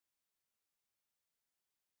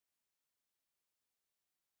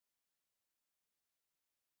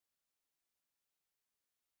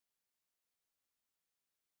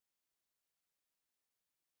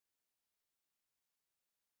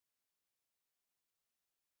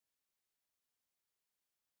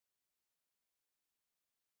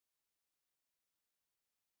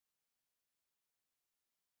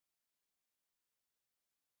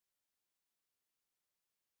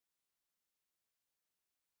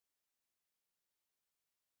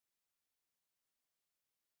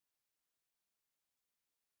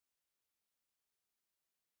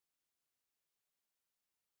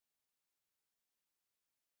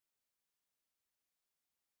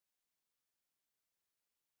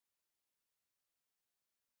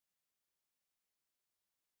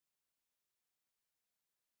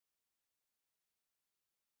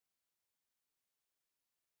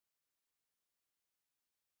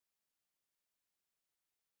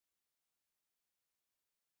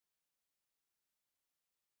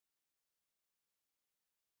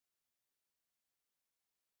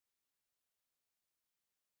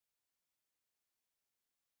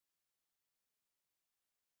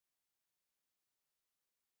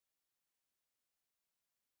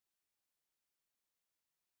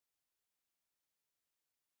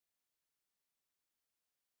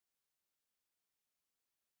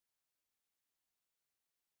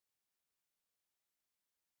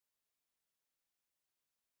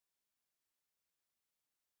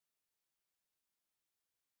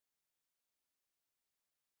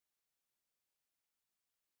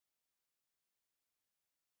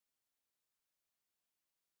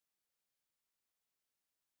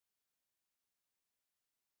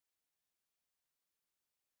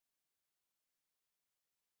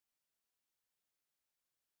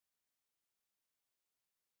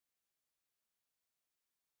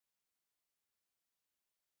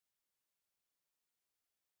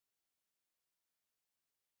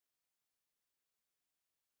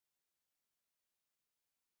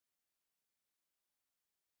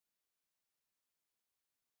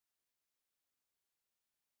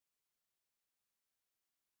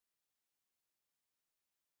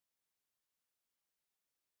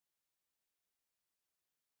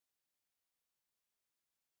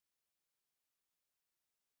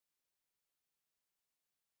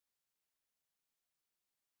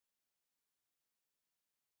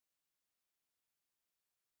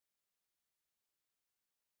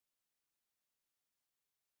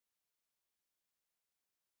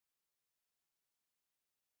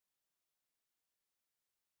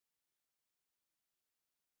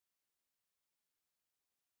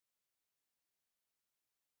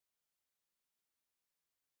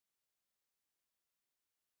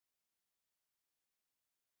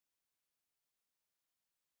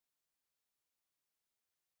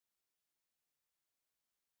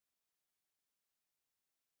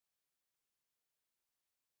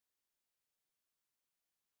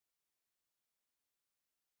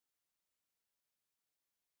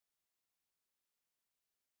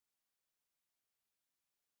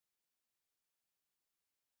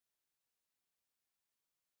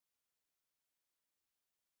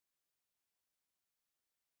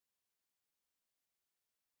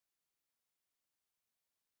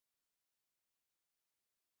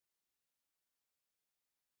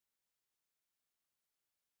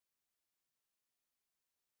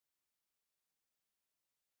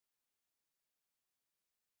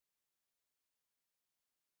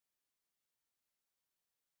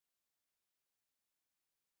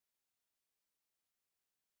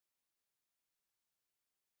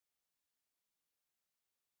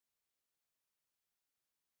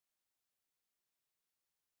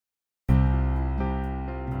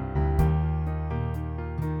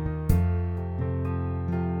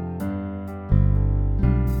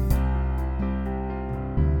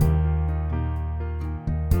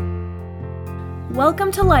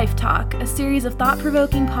Welcome to Life Talk, a series of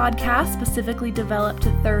thought-provoking podcasts specifically developed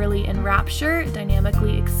to thoroughly enrapture,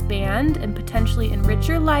 dynamically expand, and potentially enrich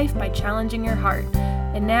your life by challenging your heart.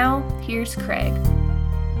 And now, here's Craig.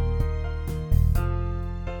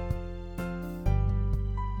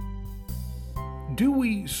 Do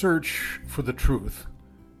we search for the truth,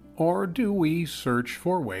 or do we search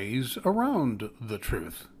for ways around the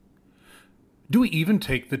truth? Do we even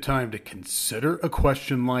take the time to consider a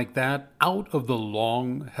question like that out of the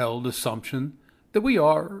long-held assumption that we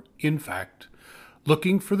are, in fact,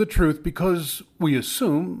 looking for the truth because we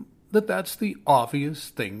assume that that's the obvious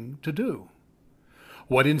thing to do?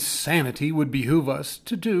 What insanity would behoove us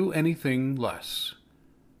to do anything less?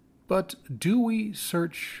 But do we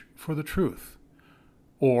search for the truth?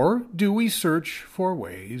 Or do we search for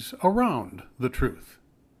ways around the truth?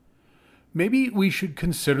 Maybe we should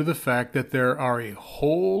consider the fact that there are a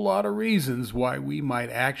whole lot of reasons why we might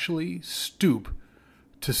actually stoop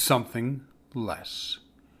to something less.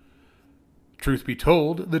 Truth be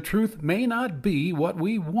told, the truth may not be what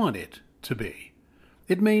we want it to be.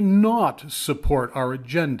 It may not support our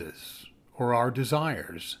agendas or our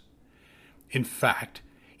desires. In fact,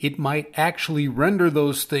 it might actually render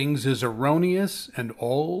those things as erroneous and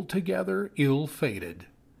altogether ill-fated.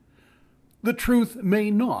 The truth may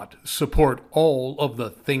not support all of the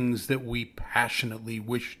things that we passionately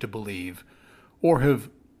wish to believe or have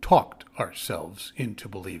talked ourselves into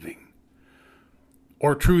believing.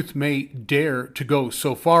 Or truth may dare to go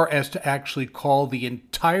so far as to actually call the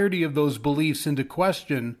entirety of those beliefs into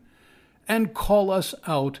question and call us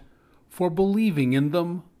out for believing in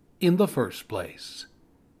them in the first place.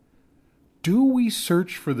 Do we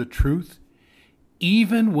search for the truth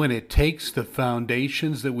even when it takes the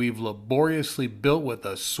foundations that we've laboriously built with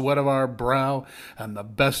the sweat of our brow and the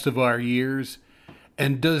best of our years?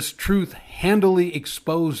 And does truth handily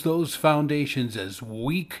expose those foundations as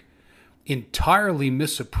weak, entirely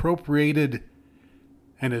misappropriated,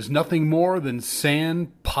 and as nothing more than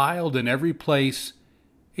sand piled in every place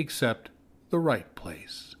except the right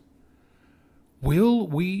place? Will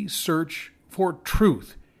we search for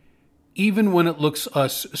truth even when it looks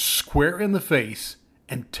us square in the face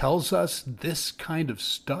and tells us this kind of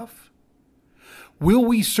stuff? Will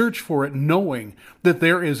we search for it knowing that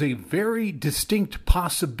there is a very distinct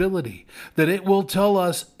possibility that it will tell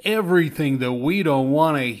us everything that we don't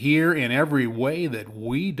want to hear in every way that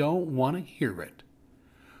we don't want to hear it?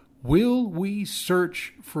 Will we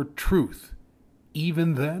search for truth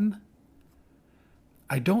even then?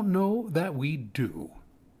 I don't know that we do.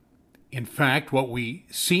 In fact, what we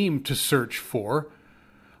seem to search for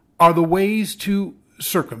are the ways to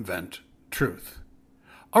circumvent truth.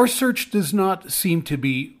 Our search does not seem to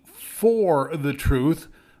be for the truth,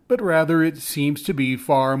 but rather it seems to be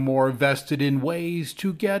far more vested in ways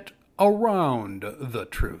to get around the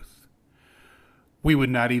truth. We would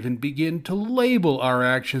not even begin to label our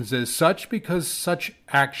actions as such because such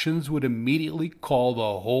actions would immediately call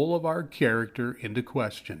the whole of our character into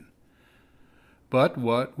question. But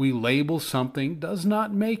what we label something does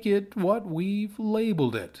not make it what we've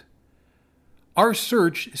labeled it. Our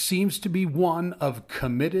search seems to be one of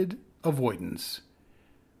committed avoidance.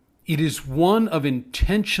 It is one of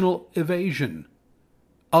intentional evasion,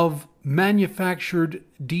 of manufactured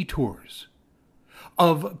detours,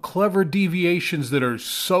 of clever deviations that are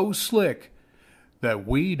so slick that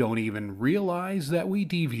we don't even realize that we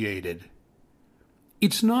deviated.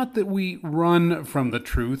 It's not that we run from the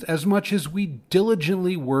truth as much as we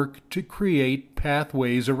diligently work to create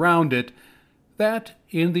pathways around it that,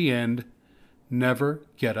 in the end, never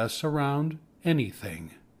get us around anything.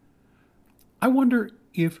 I wonder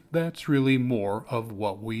if that's really more of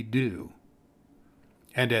what we do.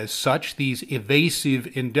 And as such, these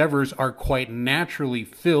evasive endeavors are quite naturally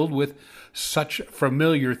filled with such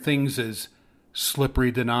familiar things as slippery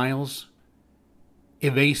denials,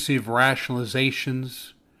 evasive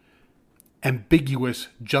rationalizations, ambiguous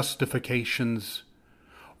justifications,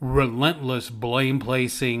 relentless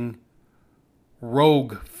blame-placing,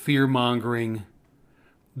 rogue fear-mongering,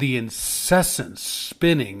 the incessant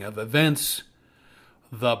spinning of events,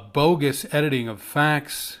 the bogus editing of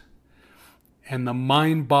facts, and the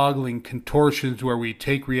mind-boggling contortions where we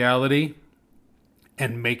take reality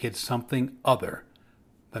and make it something other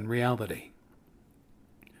than reality.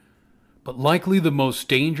 But likely the most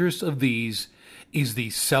dangerous of these is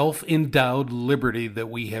the self-endowed liberty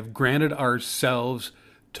that we have granted ourselves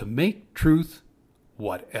to make truth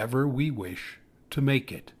whatever we wish to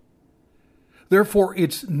make it. Therefore,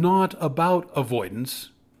 it's not about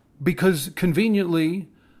avoidance, because conveniently,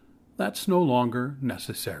 that's no longer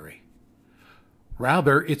necessary.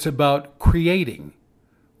 Rather, it's about creating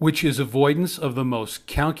which is avoidance of the most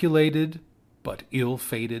calculated but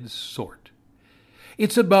ill-fated sort.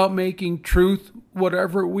 It's about making truth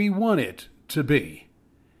whatever we want it to be.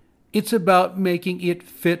 It's about making it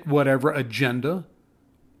fit whatever agenda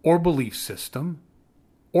or belief system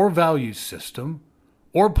or value system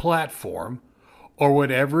or platform or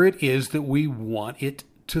whatever it is that we want it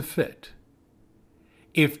to fit.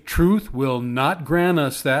 If truth will not grant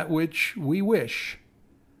us that which we wish,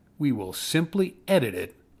 we will simply edit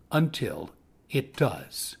it until it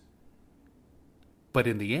does. But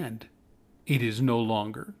in the end, it is no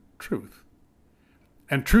longer truth.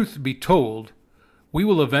 And truth be told, we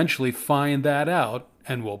will eventually find that out,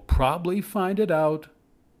 and will probably find it out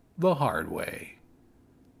the hard way.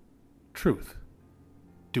 Truth.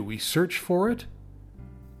 Do we search for it,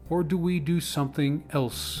 or do we do something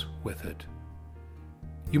else with it?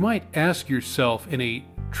 You might ask yourself in a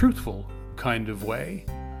truthful kind of way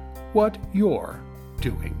what you're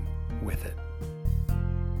doing with it.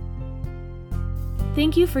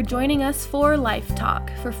 Thank you for joining us for Life Talk.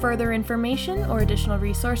 For further information or additional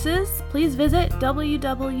resources, please visit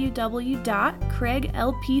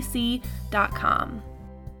www.craiglpc.com.